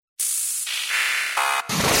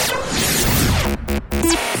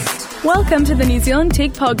Welcome to the New Zealand Tech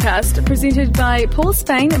Podcast, presented by Paul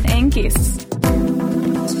Spain and guests.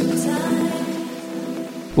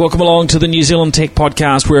 Welcome along to the New Zealand Tech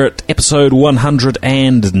Podcast. We're at episode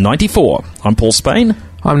 194. I'm Paul Spain.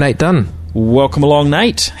 I'm Nate Dunn. Welcome along,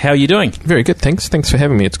 Nate. How are you doing? Very good, thanks. Thanks for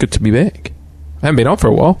having me. It's good to be back. I haven't been on for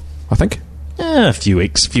a while, I think. A few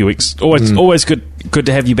weeks. Always good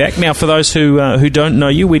to have you back. Now, for those who don't know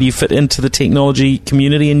you, where do you fit into the technology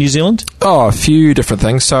community in New Zealand? Oh, a few different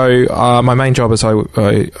things. So my main job is I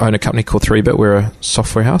own a company called 3-Bit. We're a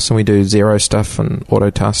software house, and we do Xero stuff and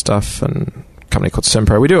Autotask stuff, and a company called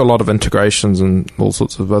Simpro. We do a lot of integrations and all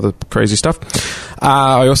sorts of other crazy stuff.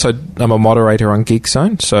 I'm a moderator on Geek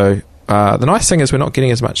Zone. So the nice thing is we're not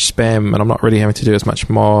getting as much spam, and I'm not really having to do as much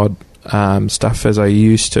mod stuff as I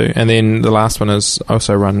used to. And then the last one is I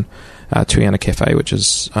also run Tuiana Cafe, which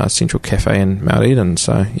is a central cafe in Mount Eden.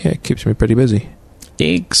 So yeah, it keeps me pretty busy.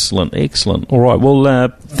 Excellent. All right, well,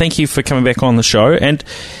 thank you for coming back on the show. And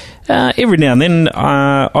every now and then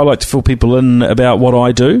I like to fill people in about what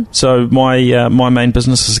I do. So my main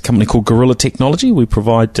business is a company called Gorilla Technology. We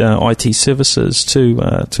provide IT services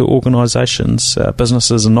to organisations,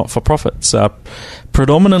 businesses and not-for-profits,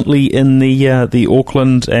 predominantly in the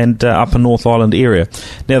Auckland and Upper North Island area.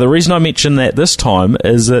 Now, the reason I mention that this time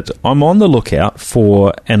is that I'm on the lookout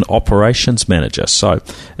for an operations manager. So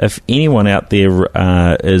if anyone out there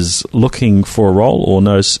is looking for a role or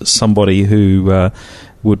knows somebody who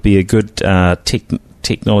would be a good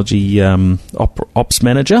technology ops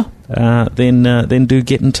manager, then do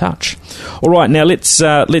get in touch. All right, now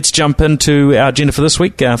let's jump into our agenda for this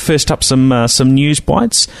week. First up, some news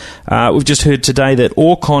bites. We've just heard today that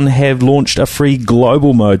Orcon have launched a free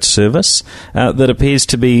global mode service that appears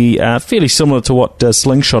to be fairly similar to what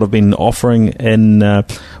Slingshot have been offering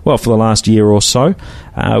for the last year or so,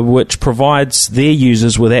 which provides their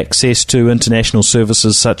users with access to international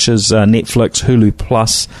services such as Netflix, Hulu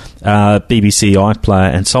Plus, BBC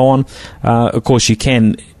iPlayer, and so on. Of course, you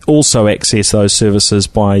can also access those services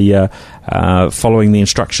by following the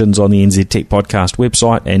instructions on the NZ Tech Podcast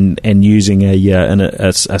website and using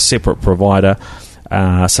a separate provider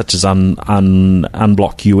such as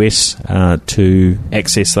Unblock US to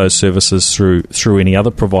access those services through any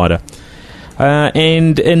other provider.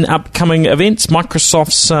 And in upcoming events,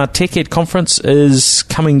 Microsoft's TechEd conference is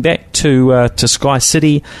coming back to Sky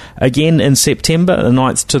City again in September, the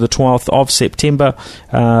 9th to the 12th of September.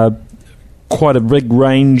 Quite a big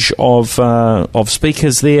range of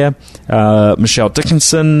speakers there. Michelle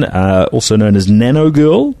Dickinson, also known as Nano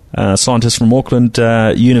Girl, scientist from Auckland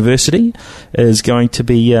University, is going to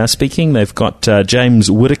be speaking. They've got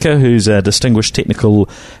James Whittaker, who's a distinguished technical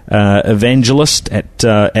evangelist at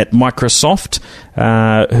Microsoft,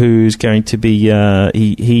 who's going to be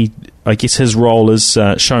I guess his role is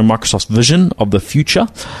showing Microsoft's vision of the future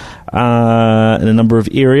in a number of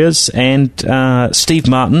areas. And Steve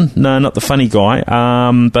Martin, no, not the funny guy,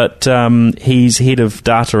 but he's head of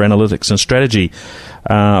data analytics and strategy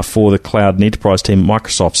for the cloud and enterprise team at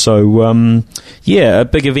Microsoft. So a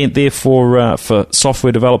big event there for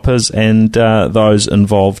software developers and those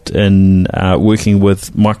involved in working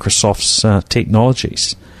with Microsoft's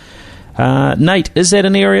technologies. Nate, is that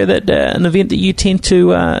an event that you tend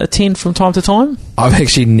to attend from time to time? I've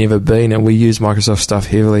actually never been, and we use Microsoft stuff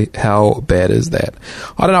heavily. How bad is that?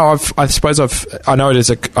 I don't know.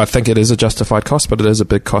 I think it is a justified cost, but it is a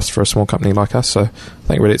big cost for a small company like us. So I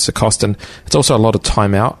think really it's a cost, and it's also a lot of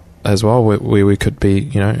time out as well, where we could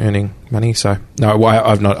be, earning money. So no,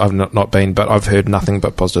 I've not been, but I've heard nothing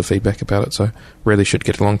but positive feedback about it. So really should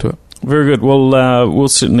get along to it. Very good. Well, we'll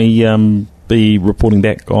certainly be reporting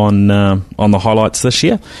back on the highlights this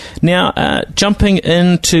year. Now, jumping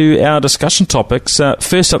into our discussion topics.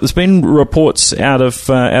 First up, there's been reports out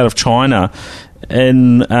of China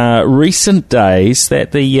in recent days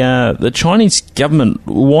that the Chinese government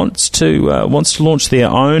wants to launch their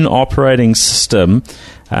own operating system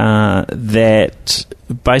that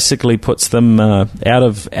basically puts them out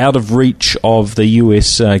of reach of the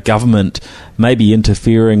US government, maybe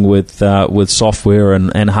interfering with software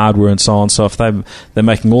and hardware and so on. So if they're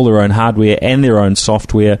making all their own hardware and their own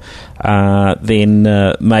software,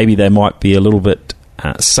 then maybe they might be a little bit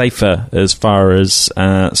safer as far as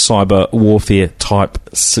cyber warfare type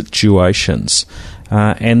situations.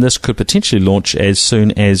 And this could potentially launch as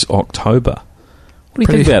soon as October. What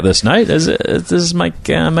do you think about this, Nate? Does this make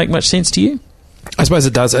much sense to you? I suppose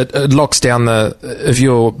it does. It locks down if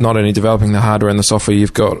you're not only developing the hardware and the software,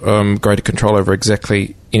 you've got greater control over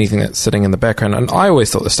exactly anything that's sitting in the background. And I always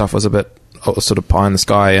thought this stuff was a bit sort of pie in the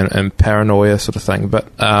sky and paranoia sort of thing.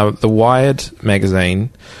 But the Wired magazine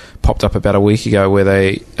popped up about a week ago where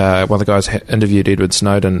they one of the guys interviewed Edward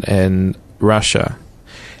Snowden in Russia,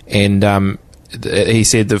 and he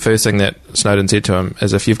said the first thing that Snowden said to him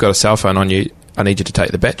is, if you've got a cell phone on you, I need you to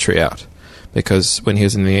take the battery out, because when he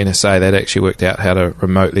was in the NSA, they'd actually worked out how to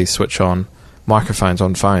remotely switch on microphones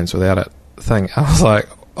on phones without it thing. I was like,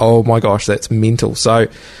 oh my gosh, that's mental. So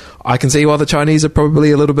I can see why the Chinese are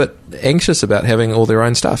probably a little bit anxious about having all their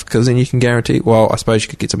own stuff, because then you can guarantee, well, I suppose you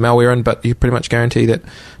could get some malware in, but you pretty much guarantee that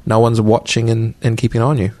no one's watching and keeping an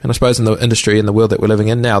eye on you. And I suppose in the industry, in the world that we're living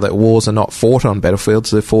in now, that wars are not fought on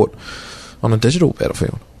battlefields, they're fought on a digital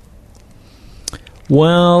battlefield.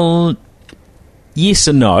 Well, yes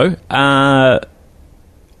and no.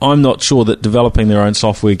 I'm not sure that developing their own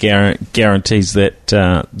software guarantees that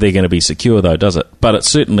they're going to be secure, though, does it? But it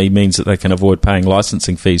certainly means that they can avoid paying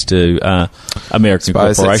licensing fees to American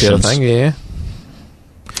corporations. That's the other thing, yeah.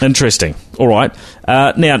 Interesting. All right.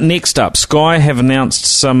 Now, next up, Sky have announced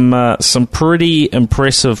some pretty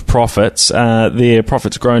impressive profits. Their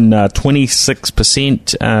profits grown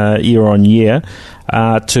 26% year on year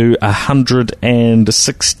to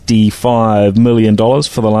 $165 million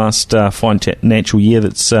for the last financial year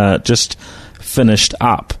that's just finished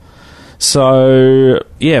up. So,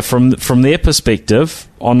 yeah, from their perspective,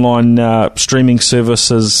 online streaming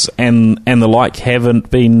services and the like haven't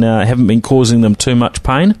been causing them too much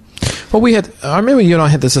pain. Well, I remember you and I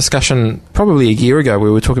had this discussion probably a year ago where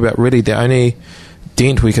we were talking about really the only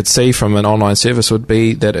dent we could see from an online service would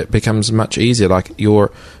be that it becomes much easier. Like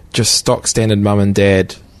your just stock standard mum and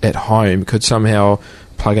dad at home could somehow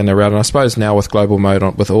plug in a router. And I suppose now with global mode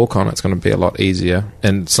with Orcon, it's going to be a lot easier.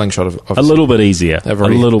 And Slingshot a little bit easier. They've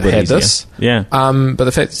already had this. Yeah. But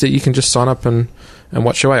the fact that you can just sign up and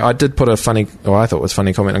watch your way. I did put I thought it was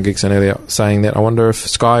funny comment on Geekzone earlier saying that I wonder if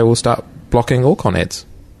Sky will start blocking Orcon ads,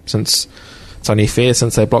 since it's only fair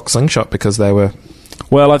since they blocked Slingshot because they were...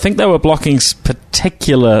 Well, I think they were blocking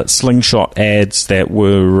particular Slingshot ads that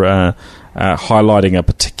were highlighting a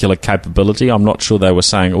particular capability. I'm not sure they were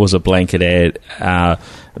saying it was a blanket ad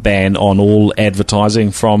ban on all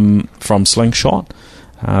advertising from Slingshot.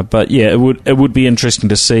 But yeah, it would be interesting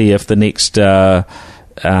to see if the next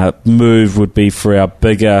move would be for our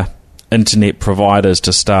bigger internet providers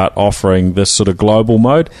to start offering this sort of global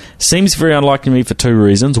mode. Seems very unlikely to me for two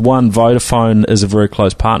reasons. One, Vodafone is a very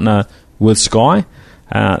close partner with Sky,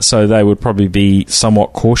 so they would probably be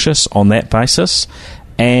somewhat cautious on that basis.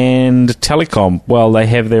 And Telecom, well, they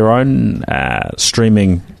have their own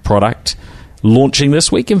streaming product launching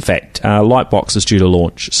this week. In fact, Lightbox is due to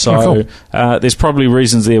launch. So there's probably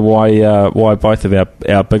reasons there why both of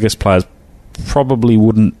our biggest players probably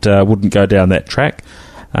wouldn't go down that track.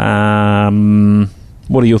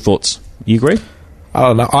 What are your thoughts? You agree? I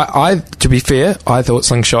don't know. I to be fair, I thought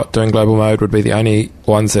Slingshot doing global mode would be the only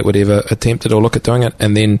ones that would ever attempt it or look at doing it,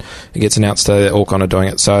 and then it gets announced today that Orcon are doing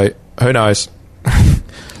it. So who knows?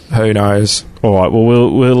 Who knows? All right.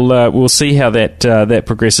 Well, we'll see how that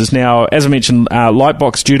progresses. Now, as I mentioned,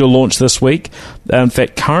 Lightbox due to launch this week. In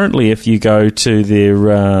fact, currently, if you go to their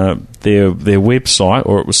website,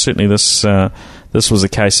 or it was certainly this was the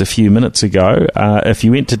case a few minutes ago. If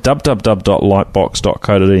you went to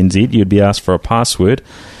www.lightbox.co.nz, you'd be asked for a password.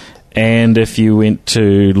 And if you went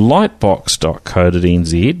to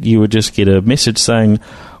lightbox.co.nz, you would just get a message saying,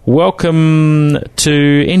 "Welcome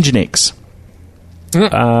to Nginx."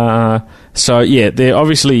 So yeah, they're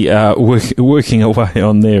obviously working away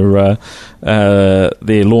on their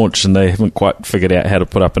launch, and they haven't quite figured out how to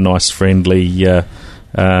put up a nice, friendly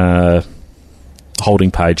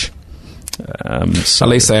holding page. So at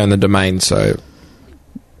least they own the domain, so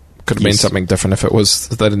could have been something different if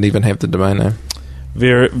they didn't even have the domain name.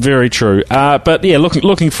 Very, very true. But yeah,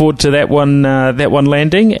 looking forward to that one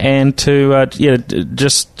landing, and to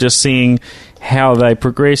just seeing how they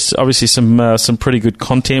progress. Obviously, some pretty good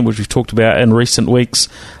content which we've talked about in recent weeks,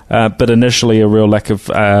 but initially a real lack of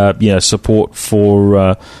support for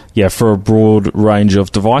a broad range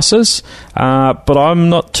of devices. But I'm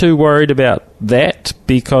not too worried about that,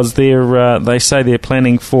 because they say they're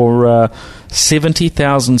planning for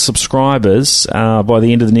 70,000 subscribers by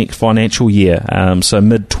the end of the next financial year, so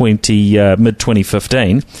mid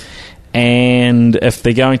 2015. And if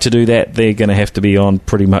they're going to do that, they're going to have to be on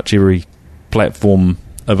pretty much every platform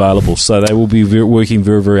available. So they will be working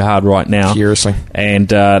very, very hard right now. Seriously.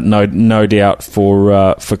 And no doubt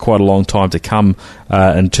for quite a long time to come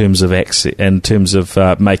in terms of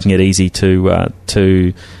making it easy to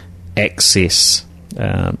access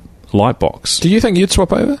Lightbox. Do you think you'd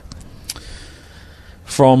swap over?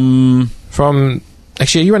 From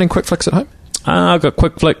actually, are you running QuickFlix at home? I've got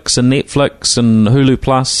QuickFlix and Netflix and Hulu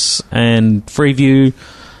Plus and Freeview.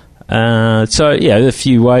 So yeah, a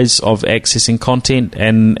few ways of accessing content,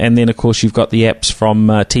 and then of course you've got the apps from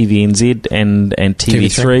TVNZ and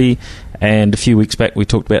TV3. And a few weeks back we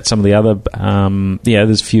talked about some of the other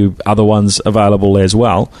there's a few other ones available as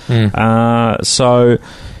well. So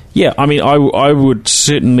yeah, I mean, I would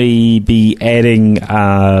certainly be adding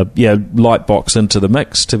Lightbox into the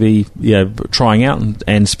mix to be trying out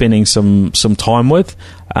and spending some time with.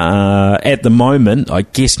 At the moment, I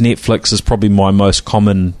guess Netflix is probably my most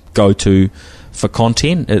common go-to for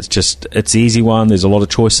content. It's an easy one. There's a lot of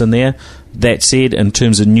choice in there. That said, in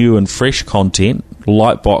terms of new and fresh content,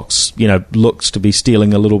 Lightbox, looks to be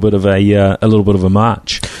stealing a little bit of a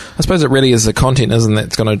march. I suppose it really is the content, isn't it?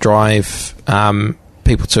 That's going to drive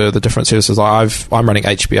people to the different services. I'm running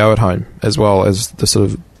HBO at home as well as the sort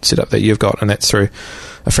of setup that you've got, and that's through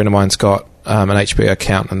a friend of mine's got an HBO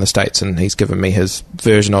account in the States, and he's given me his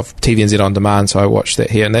version of TVNZ On Demand, so I watch that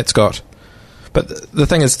here, and that's got... But the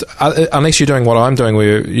thing is, unless you're doing what I'm doing,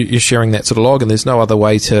 where you're sharing that sort of log, and there's no other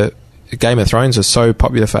way to... Game of Thrones is so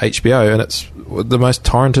popular for HBO, and it's the most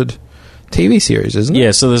torrented TV series, isn't it?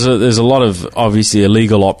 Yeah, so there's a lot of, obviously,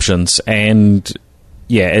 illegal options, and...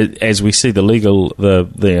 Yeah, as we see the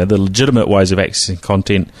legitimate ways of accessing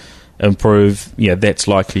content improve, that's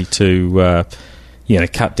likely to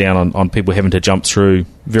cut down on people having to jump through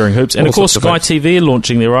varying hoops. And of course, Sky TV are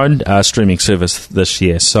launching their own streaming service this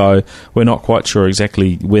year, so we're not quite sure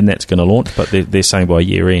exactly when that's going to launch, but they're saying by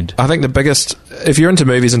year end. I think the biggest, if you're into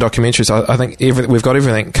movies and documentaries, I think we've got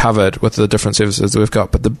everything covered with the different services that we've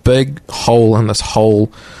got, but the big hole in this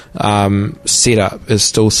whole setup is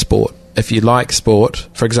still sport. If you like sport,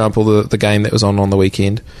 for example, the game that was on the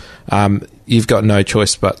weekend, you've got no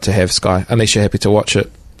choice but to have Sky, unless you're happy to watch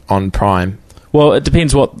it on Prime. Well, it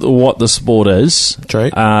depends what the sport is.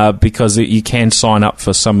 True. Because you can sign up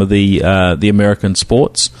for some of the American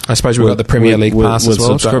sports. I suppose we've got the Premier League Pass as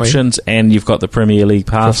well, subscriptions, and you've got the Premier League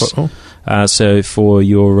Pass. For football. So for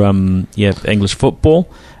your English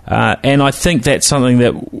football. And I think that's something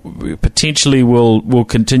that potentially will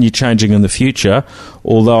continue changing in the future.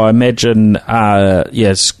 Although I imagine,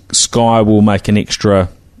 Sky will make an extra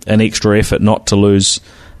effort not to lose,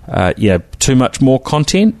 too much more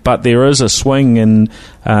content. But there is a swing in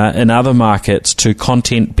other markets to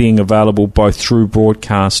content being available both through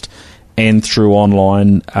broadcast and through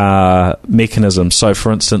online mechanisms. So,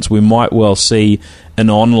 for instance, we might well see an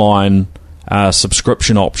online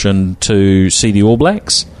subscription option to see the All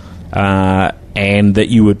Blacks. And that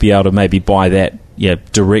you would be able to maybe buy that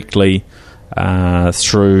directly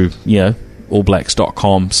through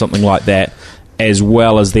allblacks.com, something like that, as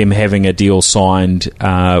well as them having a deal signed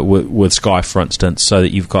with Sky, for instance, so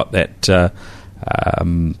that you've got that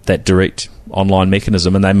that direct online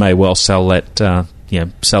mechanism, and they may well sell that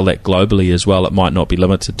globally as well. It might not be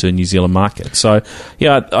limited to a New Zealand market. So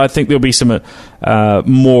I think there'll be some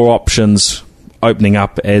more options opening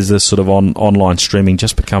up as this sort of online streaming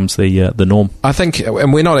just becomes the norm. I think,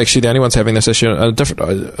 and we're not actually the only ones having this issue. A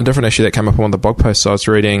different issue that came up on one of the blog posts I was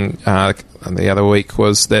reading the other week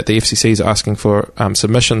was that the FCC is asking for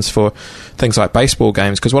submissions for things like baseball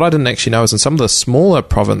games, because what I didn't actually know is in some of the smaller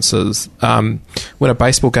provinces, when a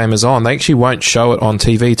baseball game is on, they actually won't show it on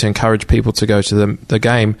TV to encourage people to go to the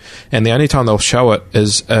game, and the only time they'll show it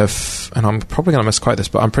is if, and I'm probably going to misquote this,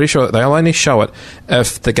 but I'm pretty sure that they'll only show it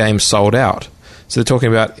if the game's sold out. So they're talking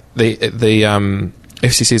about the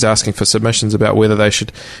FCC is asking for submissions about whether they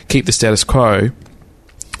should keep the status quo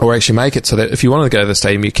or actually make it so that if you want to go to the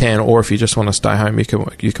stadium you can, or if you just want to stay home you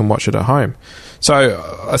can watch it at home.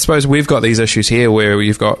 So I suppose we've got these issues here where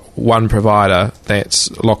you've got one provider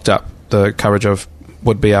that's locked up the coverage of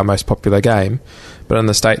would be our most popular game, but in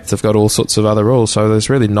the States they've got all sorts of other rules, so there's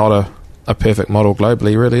really not a perfect model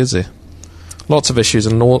globally, really, is there? Lots of issues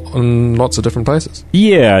in lots of different places.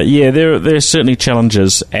 Yeah, there are certainly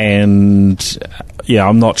challenges, and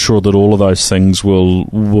I'm not sure that all of those things will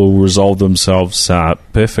resolve themselves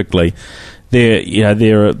perfectly.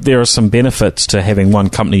 There are some benefits to having one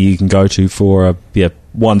company you can go to for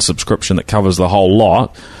one subscription that covers the whole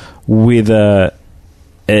lot, whether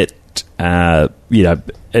it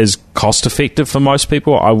is cost effective for most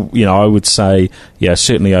people. I would say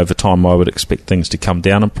certainly over time I would expect things to come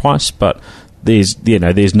down in price, but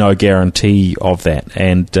there's no guarantee of that,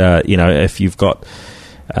 and if you've got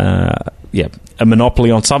a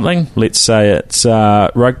monopoly on something, let's say it's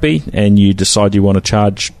rugby, and you decide you want to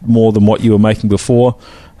charge more than what you were making before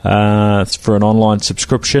for an online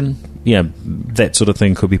subscription, that sort of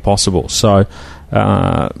thing could be possible. So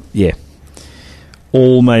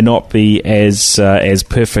all may not be as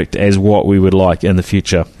perfect as what we would like in the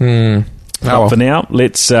future. But for now,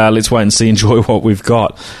 let's wait and see, enjoy what we've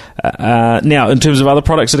got. Now, in terms of other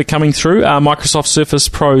products that are coming through, Microsoft Surface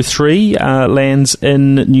Pro 3 lands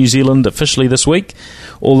in New Zealand officially this week,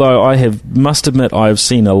 although must admit I have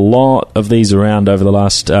seen a lot of these around over the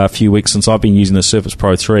last few weeks since I've been using the Surface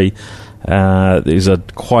Pro 3. There's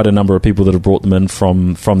quite a number of people that have brought them in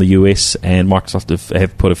from the US, and Microsoft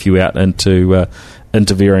have put a few out into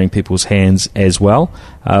varying people's hands as well.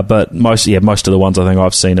 But most of the ones I think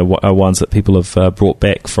I've seen are ones that people have brought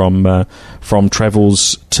back from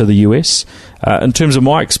travels to the US. In terms of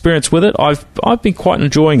my experience with it, I've been quite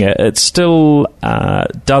enjoying it. It still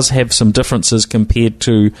does have some differences compared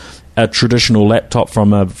to a traditional laptop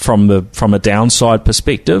from a downside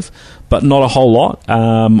perspective, but not a whole lot.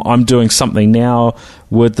 I'm doing something now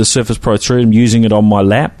with the Surface Pro 3. I'm using it on my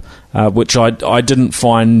lap, which I didn't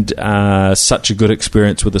find such a good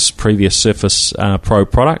experience with the previous Surface Pro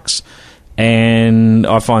products, and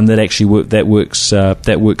I find that actually that works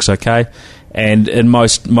okay. And in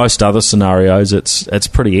most other scenarios, it's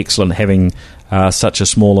pretty excellent having such a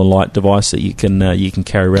small and light device that you can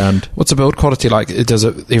carry around. What's the build quality like?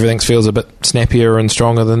 Everything feels a bit snappier and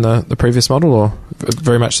stronger than the previous model, or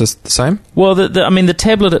very much the same? Well, the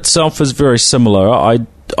tablet itself is very similar.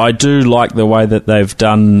 I do like the way that they've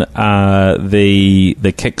done the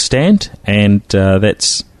kickstand, and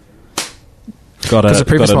that's got a nice... Because the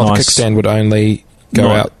previous one, the kickstand would only go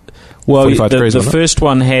out... Well, the first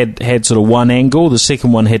one had sort of one angle. The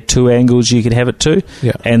second one had two angles you could have it to.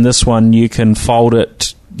 Yeah. And this one, you can fold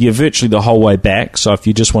it virtually the whole way back. So if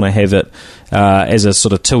you just want to have it as a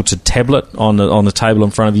sort of tilted tablet on the table in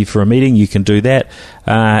front of you for a meeting, you can do that.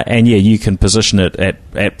 And you can position it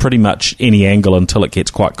at pretty much any angle until it gets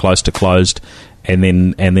quite close to closed, and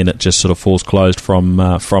then it just sort of falls closed from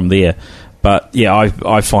there. But yeah,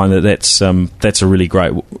 I find that's a really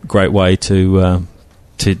great way to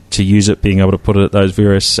use it, being able to put it at those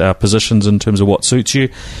various positions in terms of what suits you.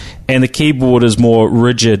 And the keyboard is more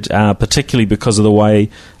rigid, particularly because of the way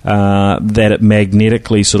that it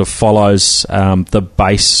magnetically sort of follows the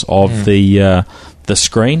base of the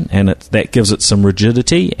screen, and that gives it some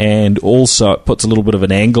rigidity, and also it puts a little bit of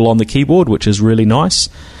an angle on the keyboard, which is really nice.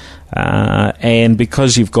 And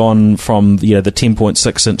because you've gone from the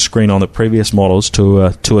 10.6 inch screen on the previous models to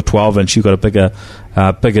a 12 inch, you've got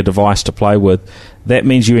a bigger device to play with. That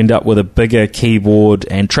means you end up with a bigger keyboard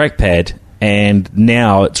and trackpad, and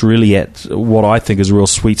now it's really at what I think is a real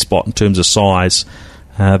sweet spot in terms of size.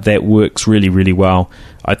 That works really, really well.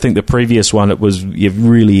 I think the previous one, it was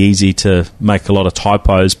really easy to make a lot of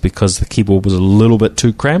typos because the keyboard was a little bit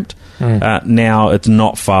too cramped. Now it's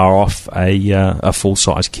not far off a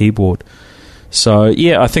full-size keyboard. So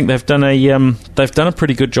yeah, I think they've done a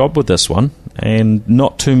pretty good job with this one, and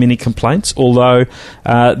not too many complaints. Although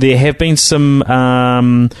there have been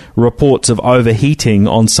some reports of overheating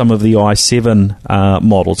on some of the i7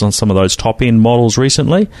 models, on some of those top-end models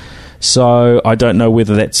recently. So I don't know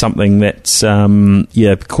whether that's something that's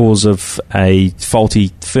because of a faulty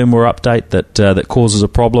firmware update that causes a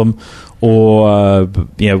problem, or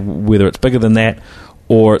whether it's bigger than that,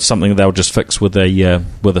 or it's something they'll just fix with a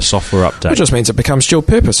software update. It just means it becomes dual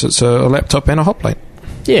purpose. It's a laptop and a hot plate.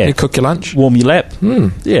 Yeah, you cook your lunch, warm your lap.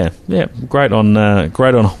 Yeah, great on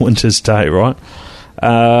a winter's day, right?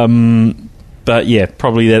 But yeah,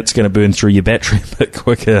 probably that's going to burn through your battery a bit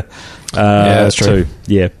quicker. Yeah, that's true.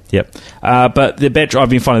 Too. Yeah. But the battery, I've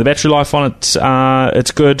been finding the battery life on it,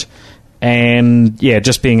 it's good. And yeah,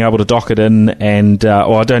 just being able to dock it in, and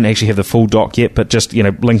I don't actually have the full dock yet, but just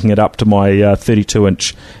linking it up to my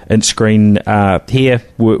 32-inch screen here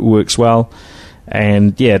works well.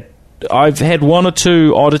 And yeah, I've had one or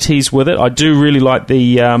two oddities with it. I do really like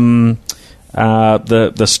the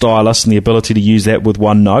stylus and the ability to use that with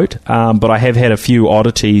OneNote, but I have had a few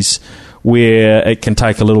oddities where it can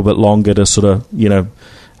take a little bit longer to sort of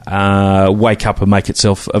wake up and make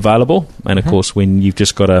itself available. And of course, when you've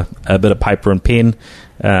just got a bit of paper and pen,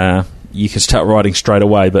 you can start writing straight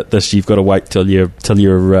away. But this, you've got to wait till you're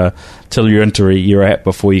into your app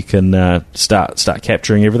before you can start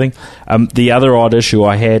capturing everything. The other odd issue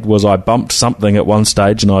I had was I bumped something at one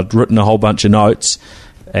stage, and I'd written a whole bunch of notes,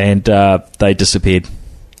 and they disappeared.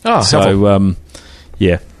 Oh, so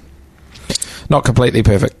yeah. Not completely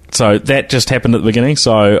perfect. So that just happened at the beginning.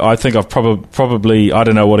 So I think I've probably I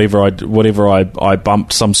don't know, whatever I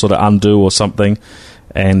bumped, some sort of undo or something,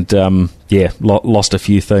 and lost a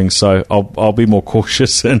few things. So I'll be more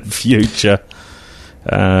cautious in future.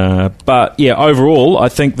 But yeah, overall, I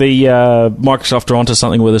think the Microsoft are onto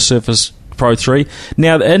something with the Surface Pro 3.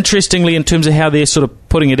 Now, interestingly, in terms of how they're sort of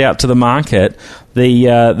putting it out to the market,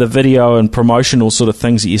 the video and promotional sort of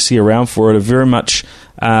things that you see around for it are very much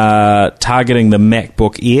targeting the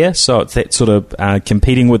MacBook Air, so it's that sort of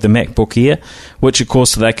competing with the MacBook Air, which of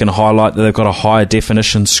course they can highlight that they've got a higher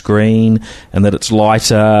definition screen and that it's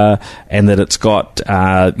lighter and that it's got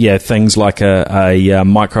things like a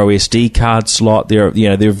micro SD card slot. There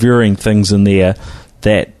are varying things in there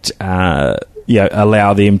that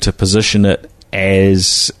allow them to position it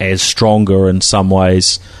as stronger in some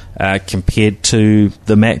ways compared to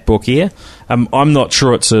the MacBook Air. I'm not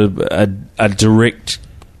sure it's a direct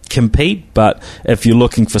compete, but if you're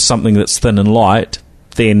looking for something that's thin and light,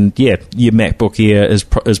 then your MacBook Air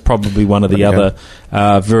is probably one of the other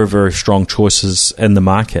very, very strong choices in the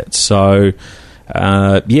market. So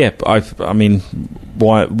I mean,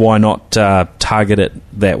 why not target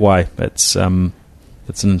it that way?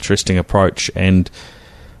 It's an interesting approach, and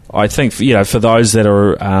I think for those that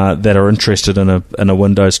are interested in a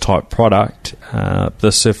Windows type product,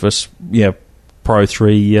 the Surface Pro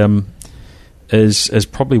 3 is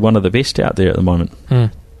probably one of the best out there at the moment.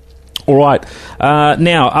 All right.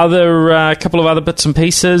 Now, a couple of other bits and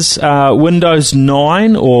pieces. Windows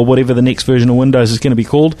 9, or whatever the next version of Windows is going to be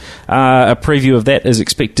called. A preview of that is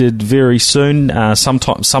expected very soon.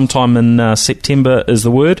 Sometime in September is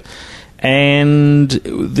the word. And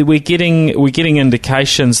we're getting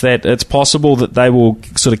indications that it's possible that they will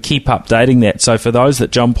sort of keep updating that. So for those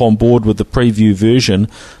that jump on board with the preview version,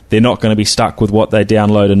 they're not going to be stuck with what they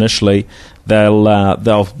download initially.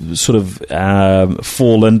 They'll sort of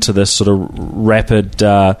fall into this sort of rapid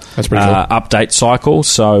update cycle.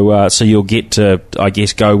 So you'll get to, I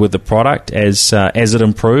guess, go with the product as it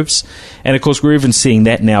improves. And of course, we're even seeing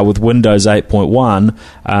that now with Windows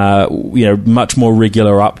 8.1. Much more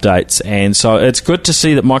regular updates, and so it's good to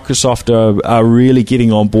see that Microsoft are really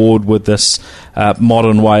getting on board with this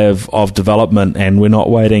modern way of development, and we're not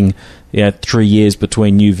waiting 3 years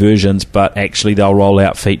between new versions, but actually they'll roll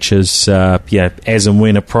out features as and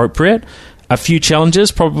when appropriate. A few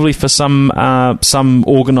challenges probably for some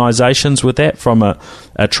organisations with that from a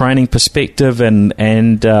training perspective and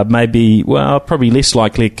maybe probably less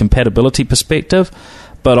likely a compatibility perspective.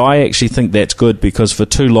 But I actually think that's good, because for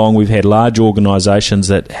too long we've had large organisations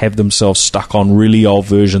that have themselves stuck on really old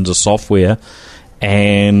versions of software,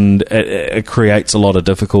 and it creates a lot of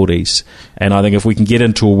difficulties. And I think if we can get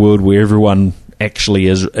into a world where everyone actually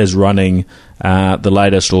is running the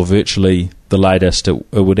latest or virtually the latest,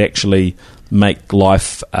 it would actually make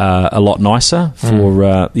life a lot nicer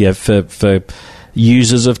for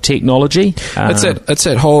users of technology. It's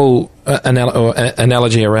that whole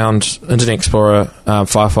analogy around Internet Explorer,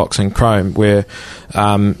 Firefox and Chrome, where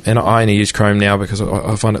and I only use Chrome now because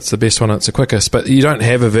I find it's the best one, it's the quickest, but you don't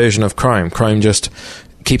have a version of Chrome. Chrome just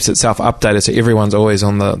keeps itself updated, so everyone's always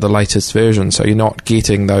on the latest version, so you're not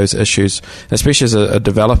getting those issues. Especially as a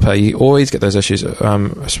developer, you always get those issues.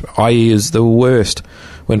 IE is the worst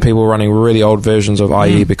when people are running really old versions of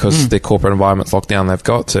IE because their corporate environment's locked down, they've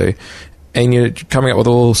got to. And you're coming up with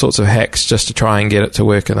all sorts of hacks just to try and get it to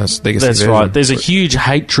work in this legacy version. That's right. There's a huge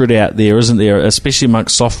hatred out there, isn't there, especially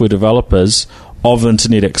amongst software developers of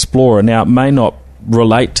Internet Explorer. Now, it may not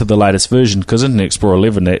relate to the latest version, because Internet Explorer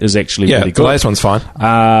 11 is actually really good. The latest one's fine.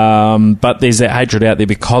 But there's that hatred out there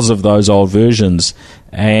because of those old versions.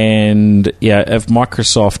 And, if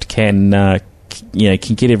Microsoft can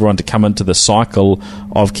get everyone to come into the cycle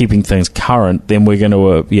of keeping things current, then we're going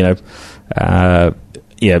to,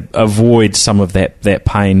 avoid some of that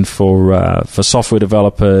pain for software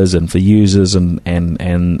developers and for users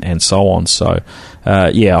and so on. So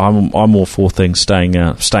I'm all for things staying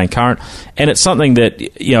current, and it's something that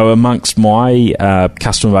amongst my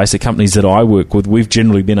customer base, the companies that I work with, we've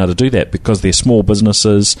generally been able to do that because they're small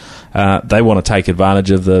businesses. They want to take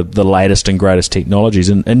advantage of the latest and greatest technologies,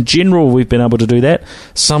 and in general we've been able to do that.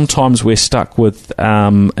 Sometimes we're stuck with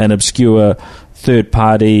an obscure third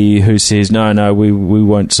party who says no, we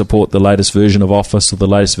won't support the latest version of Office or the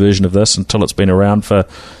latest version of this until it's been around for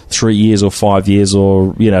 3 years or 5 years,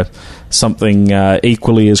 or something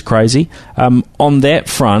equally as crazy. On that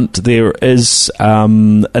front, there is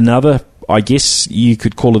another, I guess you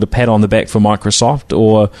could call it a pat on the back for Microsoft,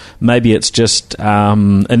 or maybe it's just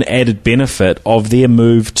an added benefit of their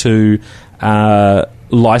move to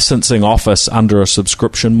licensing Office under a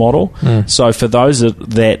subscription model. So for those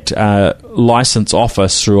that license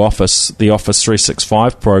Office through the Office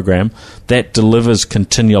 365 program, that delivers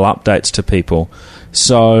continual updates to people.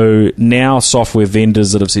 So now software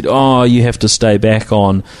vendors that have said, you have to stay back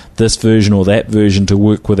on this version or that version to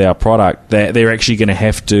work with our product, they're actually going to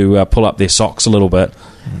have to pull up their socks a little bit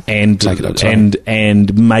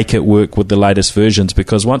and make it work with the latest versions,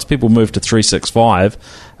 because once people move to 365,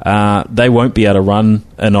 they won't be able to run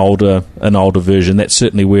an older version. That's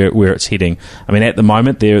certainly where it's heading. I mean, at the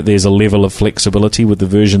moment there's a level of flexibility with the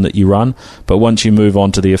version that you run, but once you move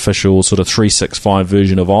on to the official sort of 365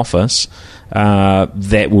 version of Office,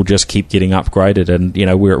 that will just keep getting upgraded. And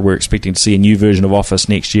we're expecting to see a new version of Office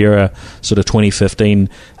next year, a sort of 2015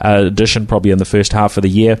 edition, probably in the first half of the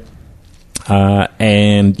year.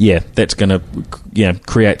 That's going to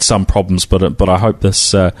create some problems, but I hope this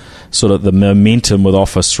sort of the momentum with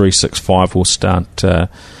Office 365 will start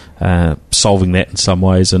solving that in some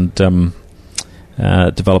ways, and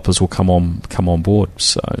developers will come on board.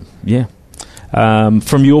 So yeah.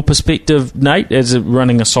 From your perspective, Nate, as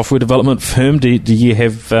running a software development firm, do you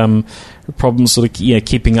have problems sort of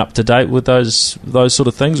keeping up to date with those sort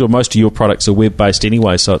of things, or most of your products are web based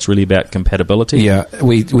anyway, so it's really about compatibility? Yeah,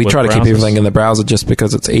 we try to keep everything in the browser just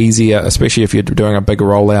because it's easier, especially if you're doing a bigger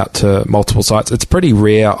rollout to multiple sites. It's pretty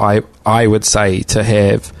rare, I would say, to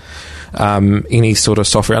have any sort of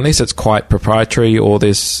software, unless it's quite proprietary or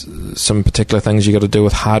there's some particular things you got to do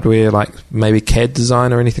with hardware, like maybe CAD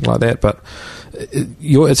design or anything like that. But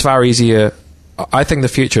it's far easier. I think the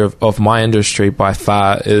future of my industry by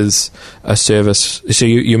far is a service. So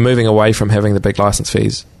you're moving away from having the big license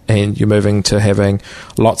fees, and you're moving to having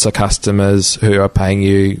lots of customers who are paying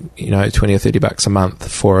you, $20 or $30 a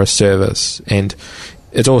month for a service, and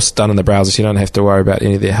it's all done in the browser, so you don't have to worry about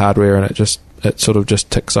any of their hardware, and it sort of just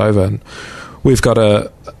ticks over. And we've got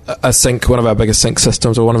a sync, one of our biggest sync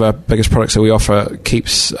systems, or one of our biggest products that we offer,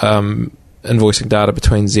 keeps invoicing data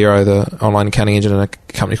between Xero, the online accounting engine, and a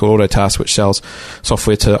company called Autotask, which sells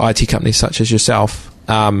software to IT companies such as yourself.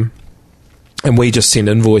 And we just send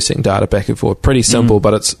invoicing data back and forth. Pretty simple,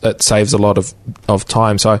 but it saves a lot of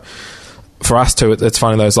time. So for us too, it's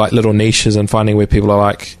finding those like little niches and finding where people are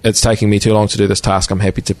like, it's taking me too long to do this task, I'm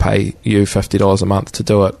happy to pay you $50 a month to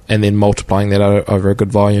do it, and then multiplying that over a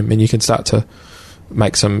good volume, and you can start to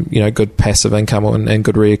make some good passive income and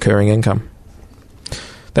good reoccurring income.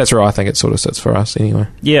 That's where I think it sort of sits for us anyway.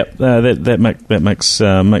 Yeah, that makes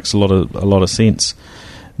a lot of sense.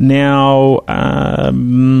 Now,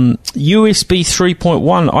 USB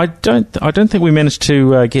 3.1. I don't think we managed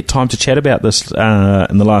to get time to chat about this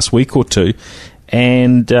in the last week or two,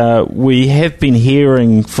 and we have been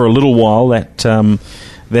hearing for a little while that a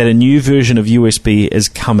new version of USB is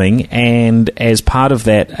coming, and as part of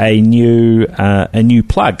that, a new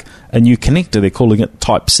plug, a new connector. They're calling it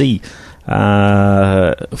Type-C.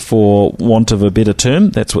 For want of a better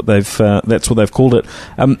term, that's what they've called it.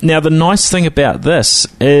 Now, the nice thing about this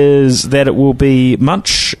is that it will be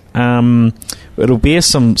it'll bear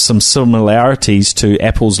some similarities to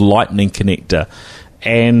Apple's Lightning connector,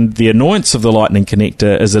 and the annoyance of the Lightning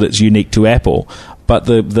connector is that it's unique to Apple. But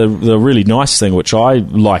the really nice thing, which I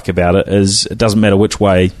like about it, is it doesn't matter which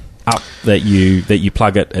way up that you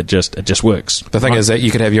plug it, it just works. The thing is that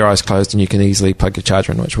you could have your eyes closed and you can easily plug your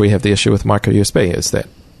charger in, which we have the issue with micro USB, is that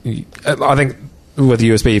I think with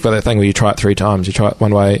USB you've got that thing where you try it 3 times. You try it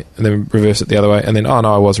one way and then reverse it the other way, and then, oh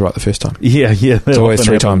no, I was right the first time. Yeah. It's always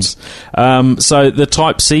 3 times. So the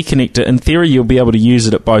Type-C connector, in theory, you'll be able to use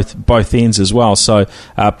it at both ends as well. So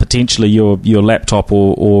potentially your laptop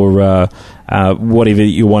or whatever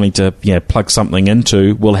you're wanting to plug something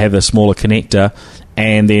into will have a smaller connector,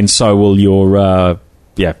 and then so will your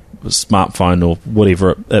smartphone or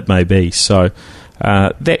whatever it may be. So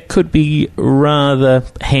that could be rather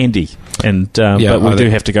handy. And but we do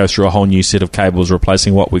have to go through a whole new set of cables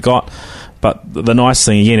replacing what we got. But the nice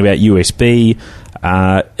thing again about USB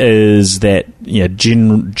is that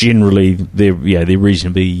generally they're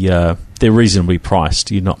reasonably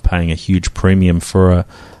priced. You're not paying a huge premium for a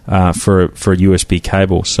USB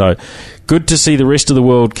cable. So good to see the rest of the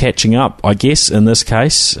world catching up, I guess, in this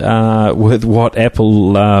case, with what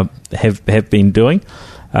Apple have been doing,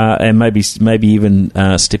 and maybe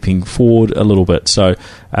even stepping forward a little bit. So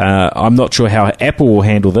I'm not sure how Apple will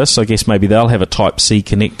handle this. I guess maybe they'll have a Type-C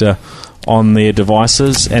connector on their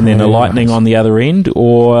devices and then a Lightning on the other end,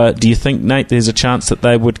 or do you think, Nate, there's a chance that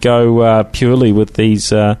they would go purely with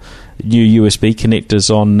these new USB connectors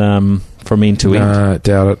on from end to end? No,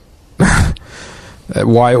 doubt it.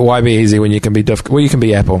 Why be easy when you can be difficult? Well, you can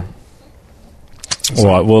be Apple. All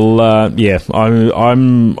right. Well,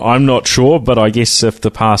 I'm not sure, but I guess if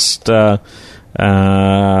the past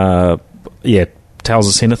tells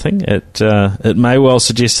us anything, it may well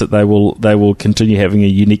suggest that they will continue having a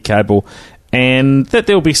unique cable, and that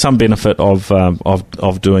there will be some benefit of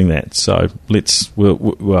doing that. So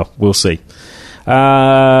we'll see.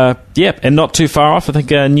 And not too far off. I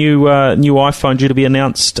think a new iPhone due to be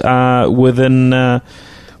announced within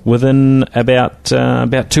within about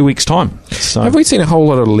 2 weeks' time. So, have we seen a whole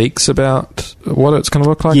lot of leaks about what it's going to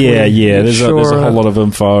look like? Yeah. There's a whole lot of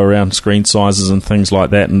info around screen sizes and things like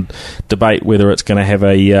that, and debate whether it's going to have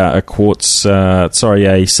a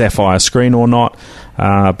sapphire screen or not.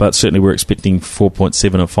 But certainly we're expecting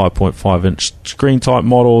 4.7 and 5.5 inch screen type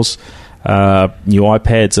models. New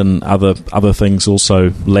iPads and other things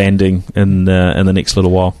also landing in the next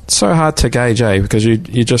little while. It's so hard to gauge, because you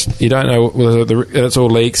don't know whether it's all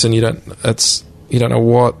leaks, and you don't know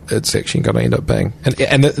what it's actually going to end up being.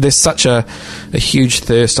 And there's such a huge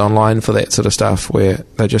thirst online for that sort of stuff where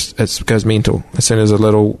it goes mental as soon as a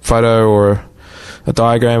little photo or a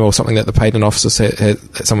diagram or something that the patent office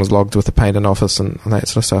that someone's logged with the patent office and that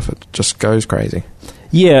sort of stuff. It just goes crazy.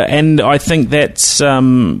 Yeah, and I think that's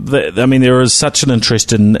there is such an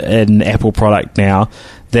interest in Apple product now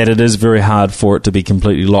that it is very hard for it to be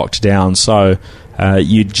completely locked down. So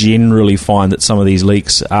you generally find that some of these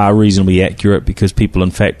leaks are reasonably accurate because people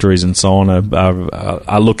in factories and so on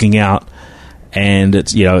are looking out. And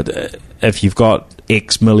it's, if you've got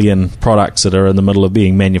X million products that are in the middle of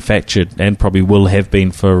being manufactured, and probably will have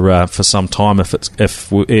been for some time,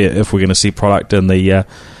 if we're going to see product in the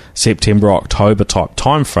September, October type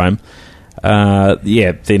time frame,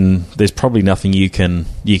 then there's probably nothing you can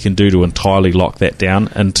do to entirely lock that down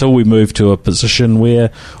until we move to a position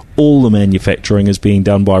where all the manufacturing is being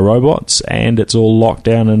done by robots and it's all locked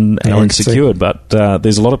down and secured. But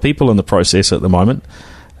there's a lot of people in the process at the moment.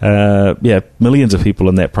 Millions of people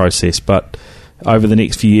in that process. But over the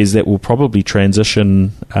next few years, that will probably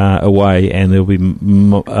transition away, and there'll be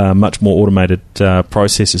much more automated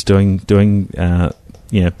processes doing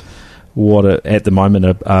what at the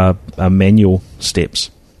moment are manual steps.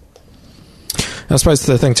 I suppose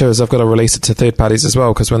the thing too is I've got to release it to third parties as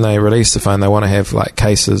well, because when they release the phone, they want to have like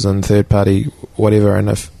cases and third party whatever. And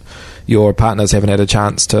if your partners haven't had a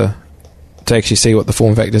chance to actually see what the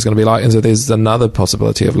form factor is going to be like, and so there's another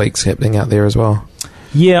possibility of leaks happening out there as well.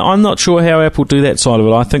 Yeah, I'm not sure how Apple do that side of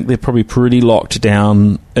it. I think they're probably pretty locked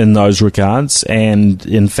down in those regards, and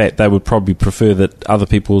in fact they would probably prefer that other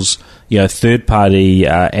people's third-party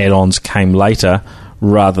add-ons came later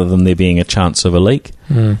rather than there being a chance of a leak.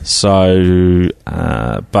 So,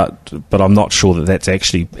 but I'm not sure that that's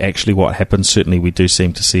actually what happens. Certainly, we do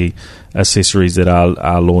seem to see accessories that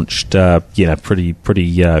are launched, pretty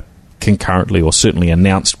concurrently, or certainly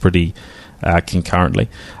announced pretty concurrently.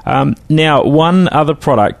 Now, one other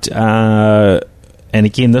product, and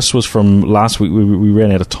again, this was from last week. We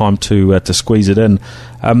ran out of time to squeeze it in.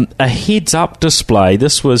 A heads-up display.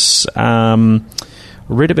 This was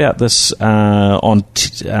read about this on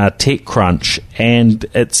TechCrunch, and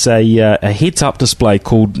it's a heads-up display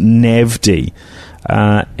called Navdy.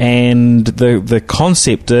 And the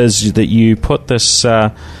concept is that you put this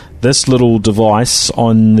little device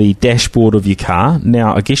on the dashboard of your car.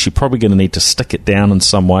 Now, I guess you're probably going to need to stick it down in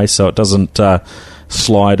some way so it doesn't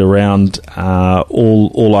slide around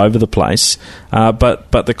all over the place.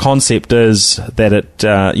 But the concept is that it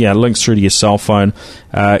links through to your cell phone,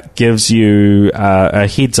 gives you a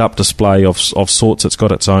heads-up display of sorts. It's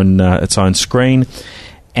got its own screen.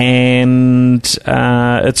 And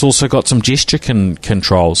it's also got some gesture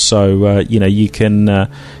controls, so you can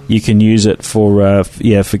use it for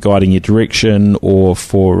guiding your direction, or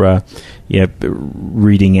for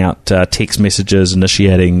reading out text messages,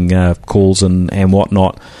 initiating calls and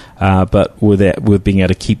whatnot. But with being able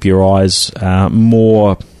to keep your eyes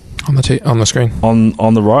more on the screen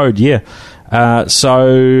on the road,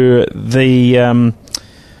 so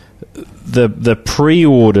the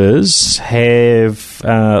pre-orders have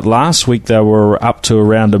last week they were up to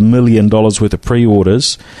around $1 million worth of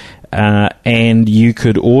pre-orders, and you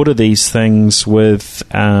could order these things with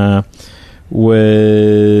I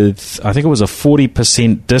think it was a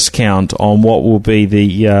 40% discount on what will be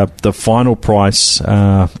the final price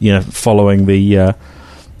following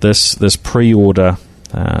this pre-order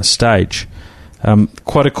stage.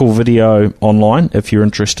 Quite a cool video online if you're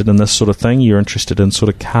interested in this sort of thing. You're interested in sort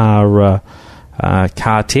of car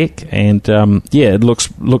tech, and it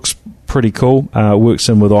looks pretty cool. Works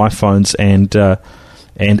in with iPhones and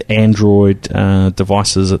Android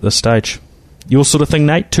devices at this stage. Your sort of thing,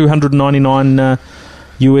 Nate? $299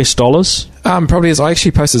 US. Probably is. I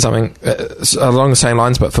actually posted something along the same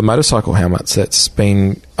lines, but for motorcycle helmets. That's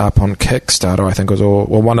been up on Kickstarter, I think it was, or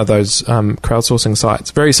one of those crowdsourcing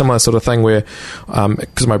sites. Very similar sort of thing where,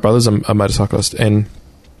 because my brother's a motorcyclist, and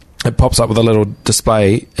it pops up with a little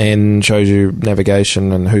display and shows you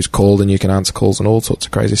navigation and who's called, and you can answer calls and all sorts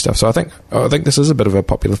of crazy stuff. So I think this is a bit of a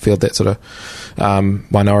popular field, that sort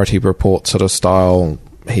of Minority Report sort of style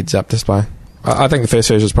heads-up display. I think the first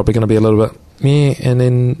version is probably going to be a little bit and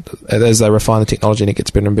then as they refine the technology and it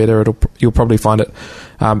gets better and better, you'll probably find it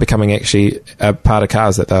becoming actually a part of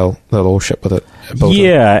cars that they'll all ship with it.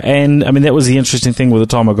 Yeah, and I mean that was the interesting thing with the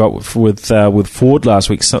time I got with Ford last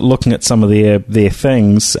week, so looking at some of their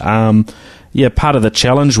things. Part of the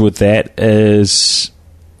challenge with that is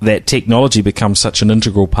that technology becomes such an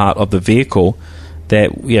integral part of the vehicle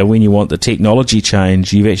that when you want the technology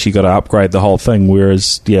change, you've actually got to upgrade the whole thing,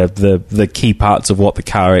 whereas the key parts of what the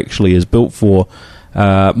car actually is built for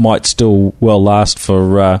might still well last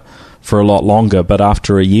for a lot longer, but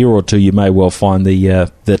after a year or two you may well find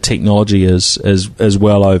the technology is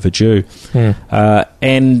well overdue.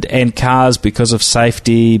 And cars, because of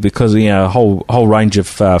safety, because a whole range of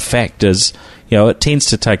factors, it tends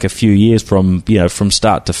to take a few years from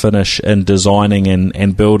start to finish in designing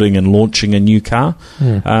and building and launching a new car,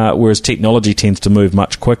 whereas technology tends to move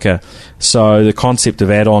much quicker. So the concept of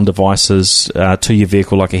add-on devices to your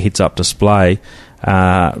vehicle, like a heads-up display,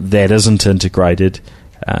 that isn't integrated,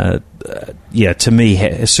 to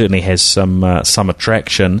me certainly has some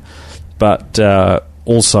attraction, but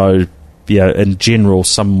also in general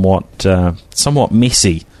somewhat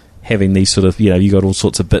messy, having these sort of you got all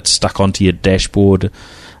sorts of bits stuck onto your dashboard.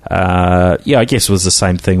 I guess it was the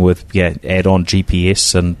same thing with add-on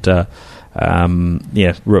GPS and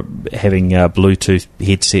having Bluetooth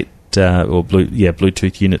headset or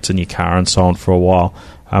Bluetooth units in your car and so on for a while.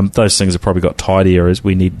 Those things have probably got tidier as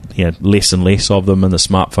we need less and less of them, and the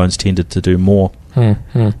smartphones tended to do more.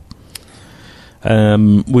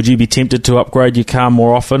 Would you be tempted to upgrade your car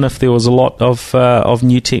more often if there was a lot of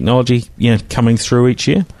new technology coming through each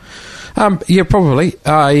year? Yeah, probably.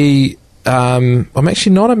 I'm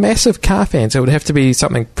actually not a massive car fan, so it would have to be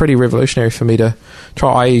something pretty revolutionary for me to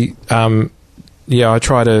try. I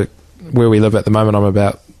try to, where we live at the moment, I'm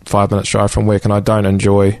about 5 minutes drive from work, and I don't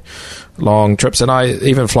enjoy long trips. And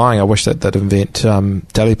even flying, I wish that they'd invent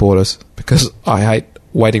teleporters, because I hate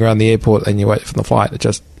waiting around the airport and you wait for the flight. It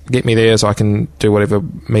just get me there so I can do whatever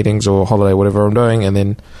meetings or holiday, whatever I'm doing, and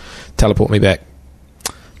then teleport me back.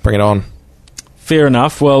 Bring it on. Fair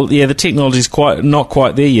enough. Well, the technology's not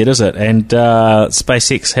quite there yet, is it? And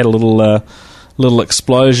SpaceX had a little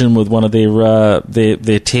explosion with one of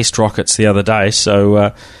their test rockets the other day.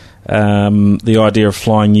 So the idea of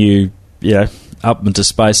flying you up into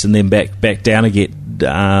space and then back down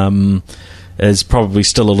again is probably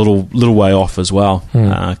still a little way off as well,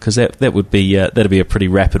 because that'd be a pretty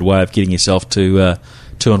rapid way of getting yourself to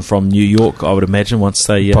and from New York, I would imagine, once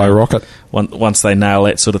they by rocket, once they nail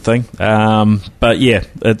that sort of thing. But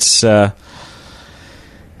it's not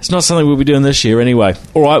something we'll be doing this year anyway.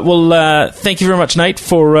 All right, well, thank you very much, Nate,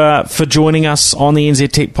 for joining us on the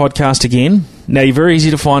NZ Tech Podcast again. Now, you're very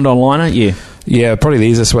easy to find online, aren't you? Yeah, probably the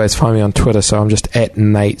easiest way is to find me on Twitter, so I'm just at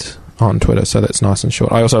Nate on Twitter, so that's nice and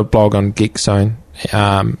short. I also blog on Geek Zone,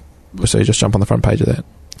 so you just jump on the front page of that.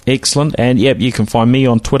 Excellent. And you can find me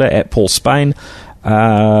on Twitter at Paul Spain.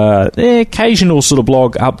 Occasional sort of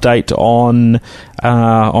blog update on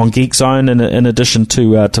Geek Zone in addition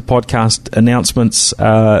to podcast announcements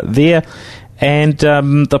there. And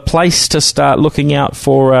the place to start looking out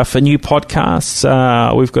for new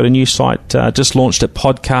podcasts, we've got a new site just launched at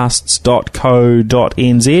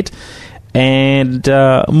podcasts.co.nz. And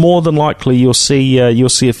more than likely you'll see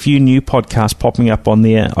a few new podcasts popping up on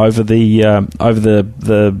there over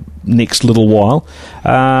the next little while.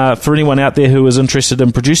 For anyone out there who is interested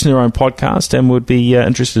in producing their own podcast and would be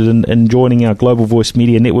interested in joining our Global Voice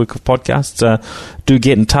Media network of podcasts, do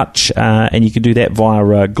get in touch, and you can do that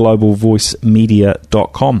via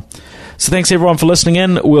globalvoicemedia.com. So thanks everyone for listening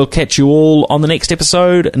in. We'll catch you all on the next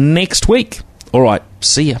episode next week. All right,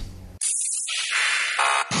 see ya.